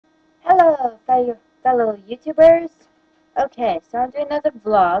Hello, fellow YouTubers. Okay, so I'm doing another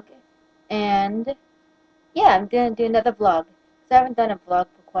vlog, and yeah, I'm gonna do another vlog. So I haven't done a vlog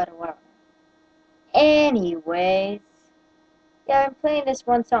for quite a while. Anyways, yeah, I'm playing this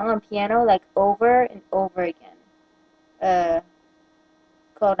one song on piano like over and over again. Uh,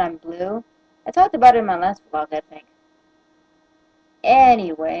 called "I'm Blue." I talked about it in my last vlog, I think.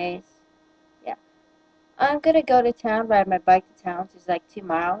 Anyways, yeah, I'm gonna go to town, ride my bike to town, which is like 2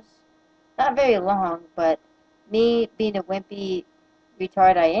 miles. Not very long, but me being a wimpy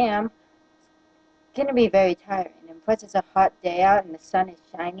retard I am, it's gonna be very tiring. And plus it's a hot day out and the sun is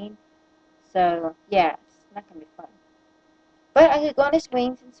shining. So yeah, it's not gonna be fun. But I could go on the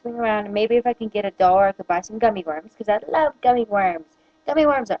swings and swing around, and maybe if I can get $1 I could buy some gummy worms, because I love gummy worms. Gummy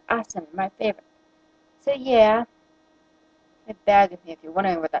worms are awesome, my favorite. So yeah, my bag with me, if you're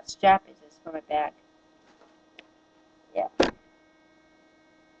wondering what that strap is for my bag. Yeah.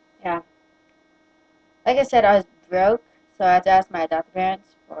 Yeah. Like I said, I was broke, so I had to ask my adopted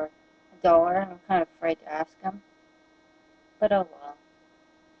parents for $1. I'm kind of afraid to ask them. But oh well.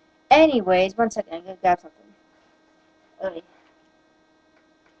 Anyways, one second, I'm gonna grab something. Okay.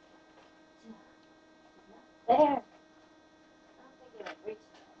 There. I don't think it'll reach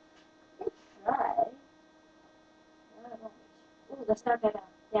there. Let's try. No, it won't reach. Ooh, let's knock that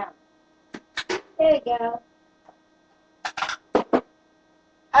down. There we go.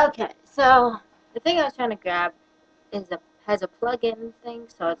 Okay, so the thing I was trying to grab has a plug-in thing,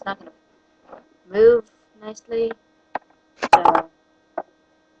 so it's not gonna move nicely. So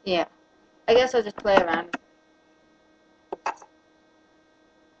yeah, I guess I'll just play around.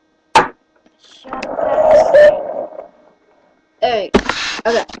 Shut up. There you go.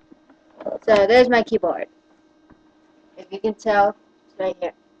 Okay, so there's my keyboard. If you can tell, it's right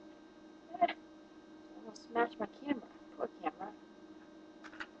here. I almost smashed my camera. Poor camera.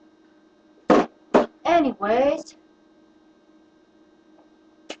 Anyways,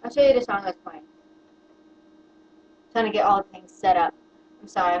 I'll show you the song I was playing. Trying to get all the things set up. I'm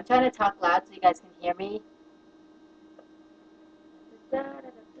sorry, I'm trying to talk loud so you guys can hear me.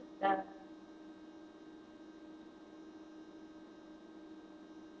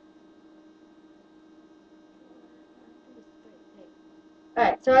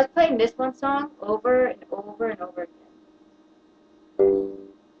 Alright, so I was playing this one song over and over and over again. There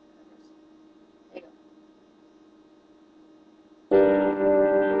you go.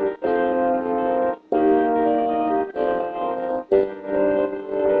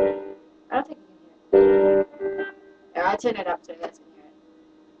 I don't think you can hear it. Yeah, I'll turn it up so you guys can hear it.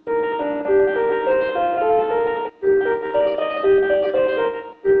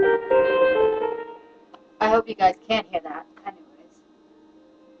 I hope you guys can't hear that. Anyways.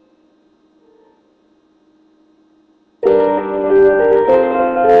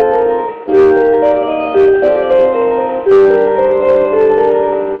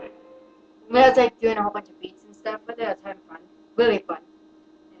 I was like doing a whole bunch of beats and stuff with it. I was having fun. Really fun.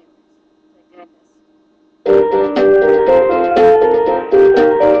 Anyways, like doing this.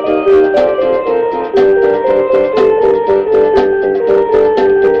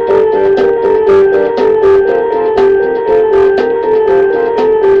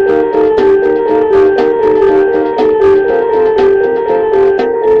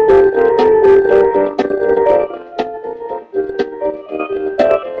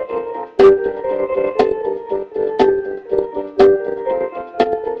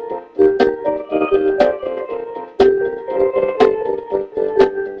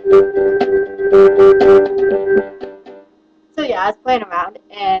 So yeah, I was playing around,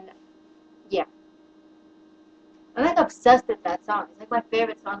 and yeah, I'm like obsessed with that song. It's like my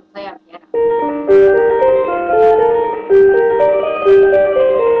favorite song to play on piano.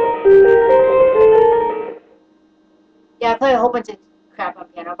 Yeah, I play a whole bunch of crap on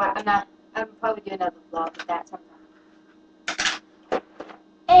piano, but I'm not. I'm probably doing another vlog with that sometime.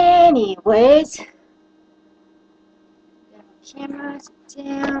 Anyways, cameras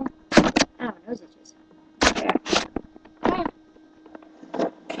down. Oh, nose itches. There.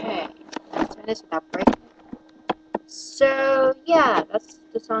 Okay, let's turn this without breaking it. So yeah, that's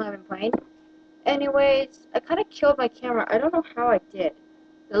the song I've been playing. Anyways, I kind of killed my camera. I don't know how I did.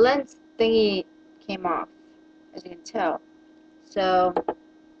 The lens thingy came off, as you can tell. So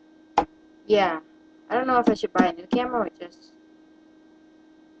yeah, I don't know if I should buy a new camera or just,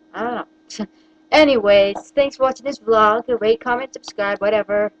 I don't know. Anyways, thanks for watching this vlog. Rate, comment, subscribe,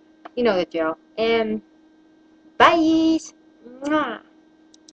 whatever. You know the drill. And bye! Mwah.